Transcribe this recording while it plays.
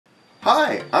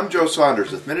Hi, I'm Joe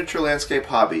Saunders with Miniature Landscape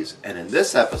Hobbies, and in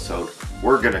this episode,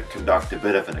 we're going to conduct a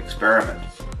bit of an experiment.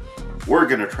 We're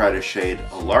going to try to shade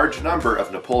a large number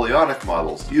of Napoleonic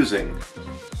models using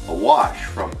a wash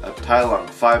from Abteilung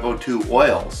 502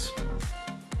 oils.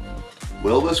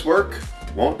 Will this work?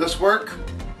 Won't this work?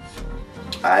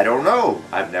 I don't know.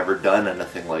 I've never done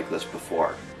anything like this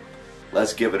before.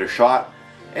 Let's give it a shot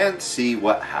and see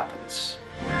what happens.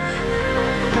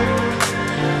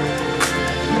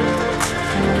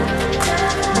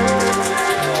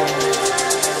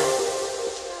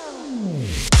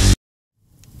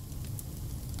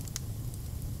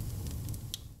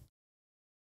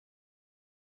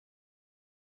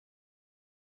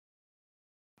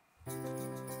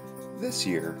 This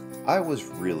year, I was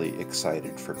really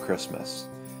excited for Christmas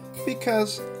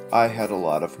because I had a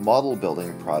lot of model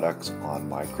building products on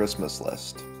my Christmas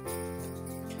list.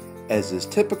 As is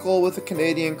typical with a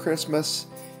Canadian Christmas,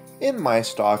 in my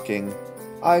stocking,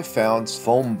 I found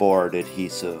foam board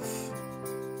adhesive.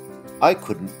 I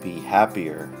couldn't be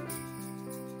happier.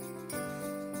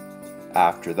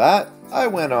 After that, I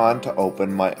went on to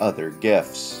open my other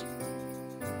gifts.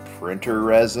 Printer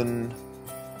resin,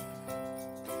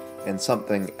 and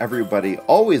something everybody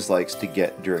always likes to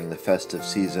get during the festive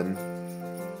season,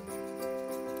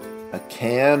 a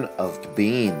can of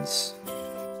beans.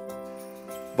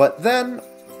 But then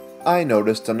I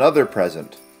noticed another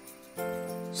present,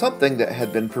 something that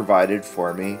had been provided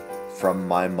for me from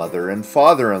my mother and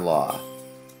father-in-law,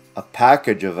 a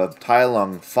package of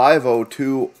Abteilung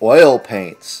 502 oil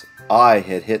paints. I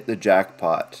had hit the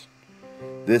jackpot.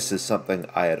 This is something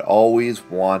I had always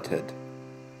wanted.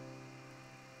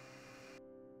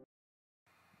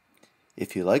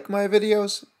 If you like my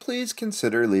videos, please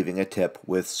consider leaving a tip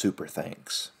with super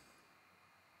thanks.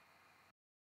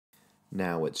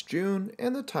 Now it's June,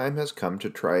 and the time has come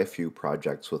to try a few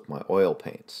projects with my oil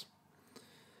paints.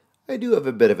 I do have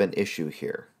a bit of an issue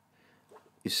here.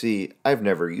 You see, I've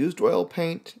never used oil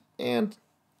paint, and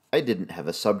I didn't have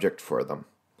a subject for them.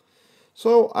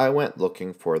 So I went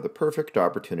looking for the perfect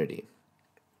opportunity.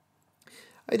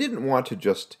 I didn't want to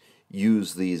just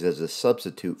use these as a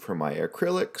substitute for my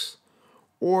acrylics,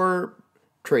 or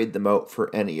trade them out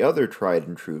for any other tried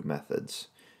and true methods.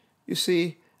 You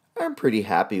see, I'm pretty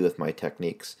happy with my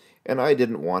techniques, and I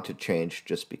didn't want to change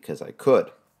just because I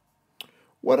could.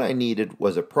 What I needed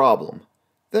was a problem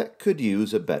that could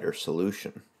use a better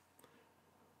solution.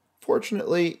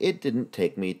 Fortunately, it didn't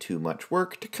take me too much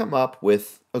work to come up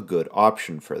with a good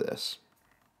option for this.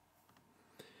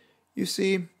 You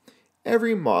see,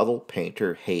 every model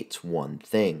painter hates one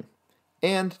thing,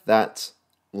 and that's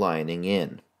lining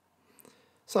in.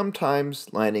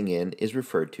 Sometimes lining in is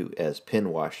referred to as pin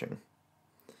washing.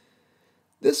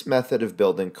 This method of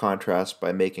building contrast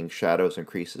by making shadows and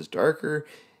creases darker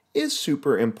is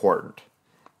super important,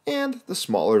 and the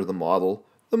smaller the model,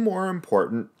 the more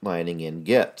important lining in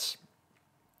gets.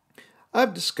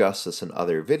 I've discussed this in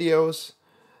other videos,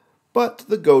 but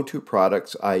the go-to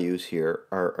products I use here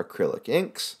are acrylic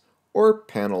inks or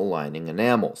panel lining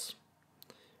enamels.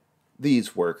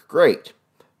 These work great,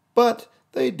 but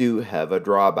they do have a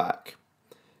drawback.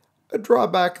 A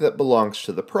drawback that belongs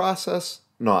to the process,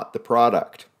 not the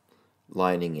product.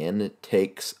 Lining in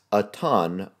takes a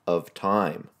ton of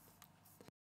time.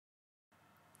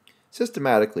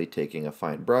 Systematically taking a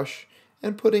fine brush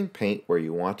and putting paint where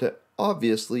you want it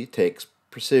obviously takes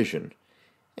precision,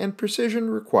 and precision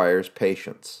requires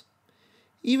patience.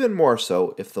 Even more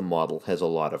so if the model has a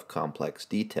lot of complex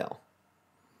detail.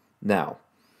 Now,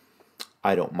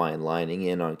 I don't mind lining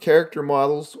in on character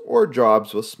models or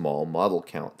jobs with small model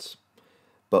counts.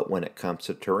 But when it comes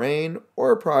to terrain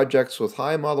or projects with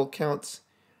high model counts,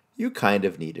 you kind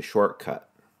of need a shortcut.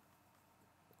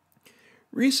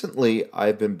 Recently,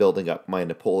 I've been building up my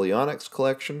Napoleonics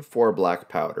collection for black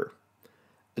powder,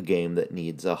 a game that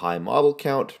needs a high model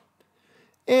count,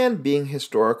 and being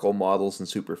historical models and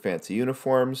super fancy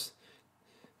uniforms,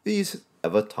 these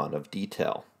have a ton of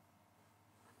detail.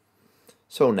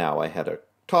 So now I had a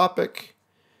topic,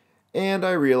 and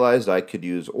I realized I could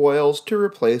use oils to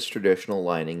replace traditional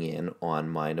lining in on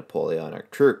my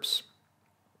Napoleonic troops.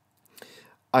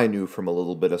 I knew from a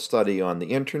little bit of study on the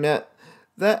internet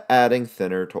that adding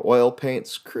thinner to oil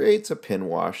paints creates a pin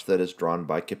wash that is drawn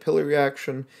by capillary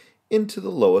action into the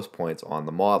lowest points on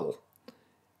the model,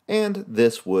 and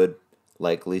this would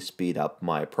likely speed up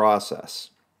my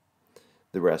process.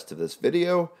 The rest of this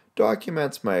video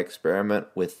documents my experiment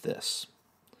with this.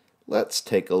 Let's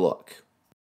take a look.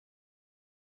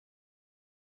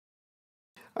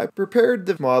 I prepared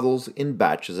the models in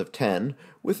batches of 10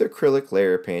 with acrylic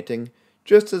layer painting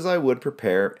just as I would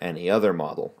prepare any other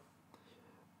model.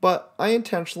 but I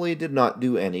intentionally did not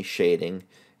do any shading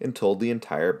until the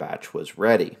entire batch was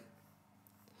ready.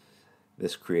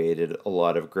 This created a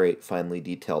lot of great finely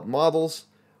detailed models,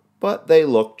 but they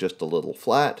look just a little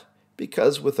flat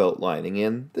because without lining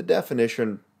in, the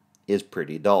definition is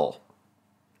pretty dull.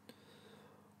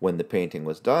 When the painting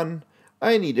was done,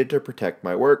 I needed to protect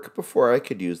my work before I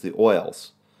could use the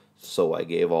oils, so I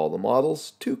gave all the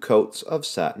models 2 coats of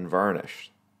satin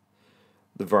varnish.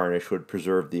 The varnish would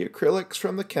preserve the acrylics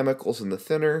from the chemicals in the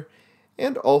thinner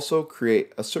and also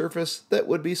create a surface that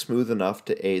would be smooth enough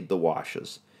to aid the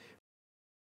washes.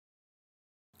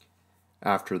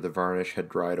 After the varnish had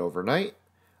dried overnight,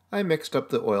 I mixed up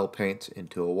the oil paints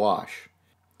into a wash.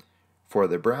 For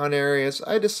the brown areas,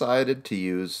 I decided to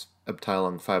use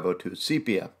Abteilung 502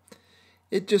 Sepia.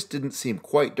 It just didn't seem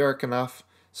quite dark enough,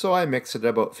 so I mixed it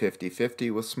about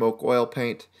 50-50 with smoke oil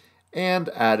paint and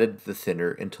added the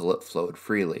thinner until it flowed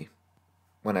freely.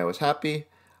 When I was happy,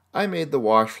 I made the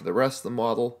wash for the rest of the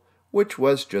model, which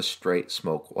was just straight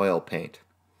smoke oil paint.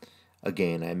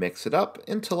 Again, I mix it up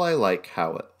until I like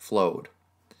how it flowed.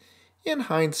 In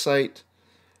hindsight,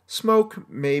 smoke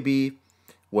maybe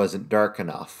wasn't dark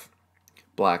enough.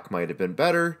 Black might have been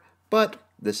better, but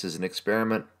this is an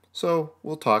experiment, so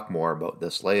we'll talk more about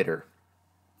this later.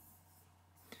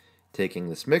 Taking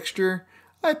this mixture,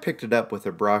 I picked it up with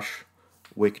a brush,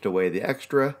 wicked away the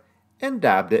extra, and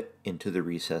dabbed it into the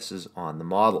recesses on the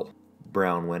model.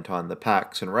 Brown went on the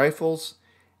packs and rifles,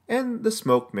 and the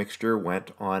smoke mixture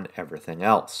went on everything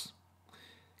else.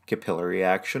 Capillary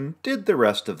action did the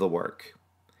rest of the work.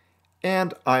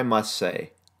 And I must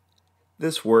say,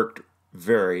 this worked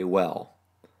very well.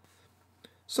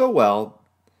 So well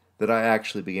that I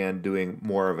actually began doing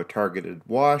more of a targeted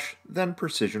wash than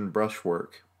precision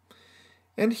brushwork.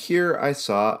 And here I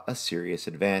saw a serious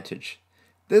advantage.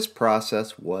 This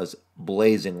process was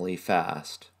blazingly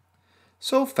fast.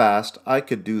 So fast I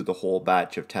could do the whole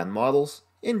batch of 10 models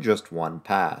in just one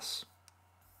pass.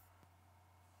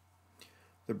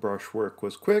 The brushwork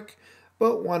was quick,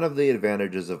 but one of the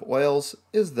advantages of oils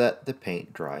is that the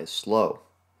paint dries slow.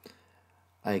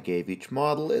 I gave each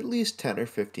model at least 10 or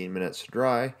 15 minutes to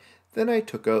dry, then I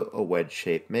took out a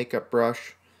wedge-shaped makeup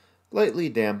brush, lightly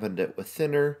dampened it with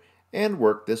thinner, and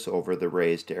worked this over the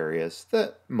raised areas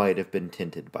that might have been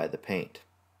tinted by the paint.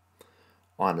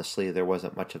 Honestly, there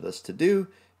wasn't much of this to do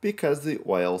because the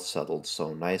oil settled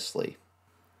so nicely.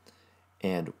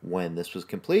 And when this was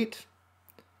complete,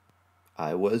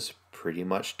 I was pretty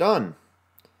much done.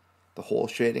 The whole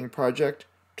shading project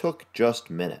took just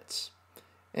minutes,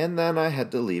 and then I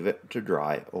had to leave it to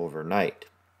dry overnight.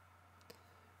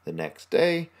 The next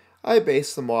day, I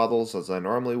based the models as I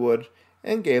normally would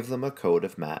and gave them a coat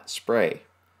of matte spray.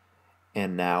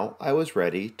 And now I was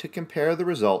ready to compare the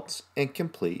results and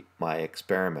complete my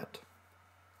experiment.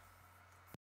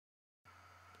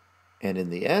 And in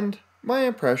the end, my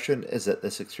impression is that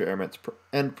this experiment's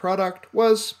end product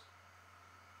was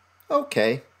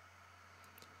okay.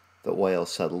 The oil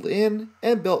settled in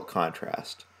and built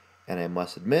contrast, and I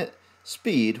must admit,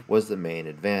 speed was the main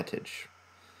advantage.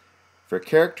 For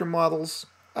character models,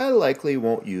 I likely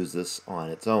won't use this on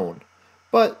its own,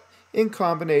 but in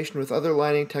combination with other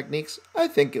lining techniques, I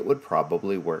think it would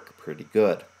probably work pretty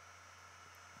good.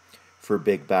 For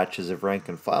big batches of rank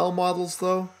and file models,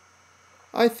 though,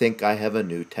 I think I have a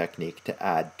new technique to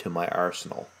add to my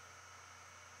arsenal.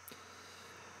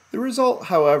 The result,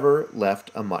 however,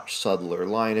 left a much subtler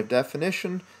line of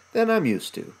definition than I'm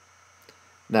used to.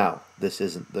 Now, this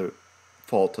isn't the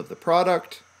fault of the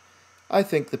product. I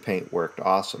think the paint worked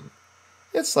awesome.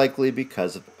 It's likely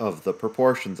because of the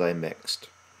proportions I mixed.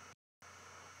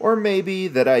 Or maybe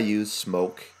that I used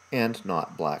smoke and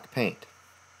not black paint.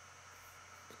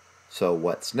 So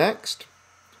what's next?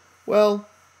 Well,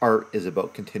 art is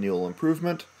about continual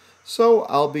improvement, so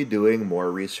I'll be doing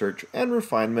more research and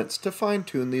refinements to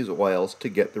fine-tune these oils to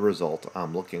get the result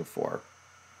I'm looking for.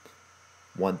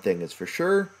 One thing is for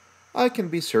sure, I can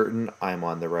be certain I'm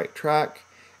on the right track.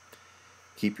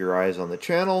 Keep your eyes on the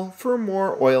channel for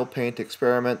more oil paint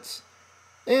experiments,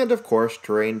 and of course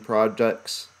terrain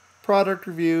projects, product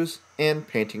reviews, and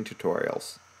painting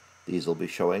tutorials. These will be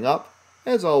showing up,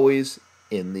 as always,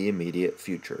 in the immediate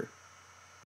future.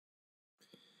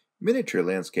 Miniature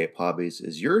Landscape Hobbies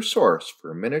is your source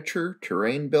for miniature,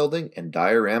 terrain building, and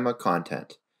diorama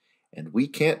content, and we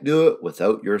can't do it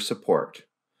without your support.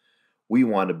 We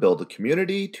want to build a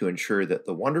community to ensure that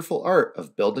the wonderful art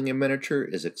of building a miniature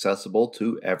is accessible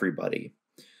to everybody.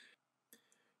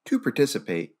 To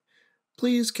participate,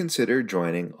 please consider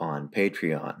joining on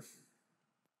Patreon.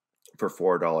 For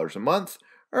 $4 a month,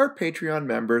 our Patreon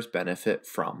members benefit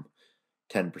from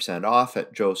 10% off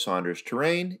at Joe Saunders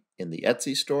Terrain in the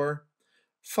Etsy store,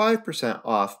 5%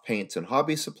 off paints and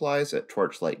hobby supplies at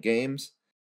Torchlight Games,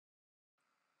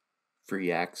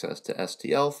 free access to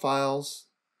STL files,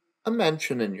 a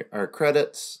mention in our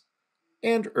credits,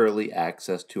 and early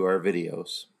access to our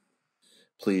videos.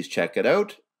 Please check it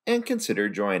out and consider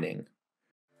joining.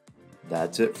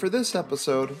 That's it for this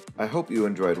episode. I hope you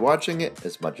enjoyed watching it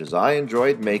as much as I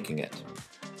enjoyed making it.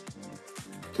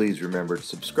 Please remember to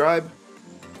subscribe,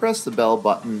 press the bell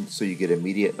button so you get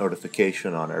immediate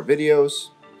notification on our videos,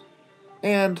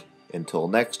 and until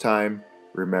next time,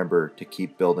 remember to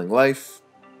keep building life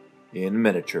in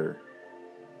miniature.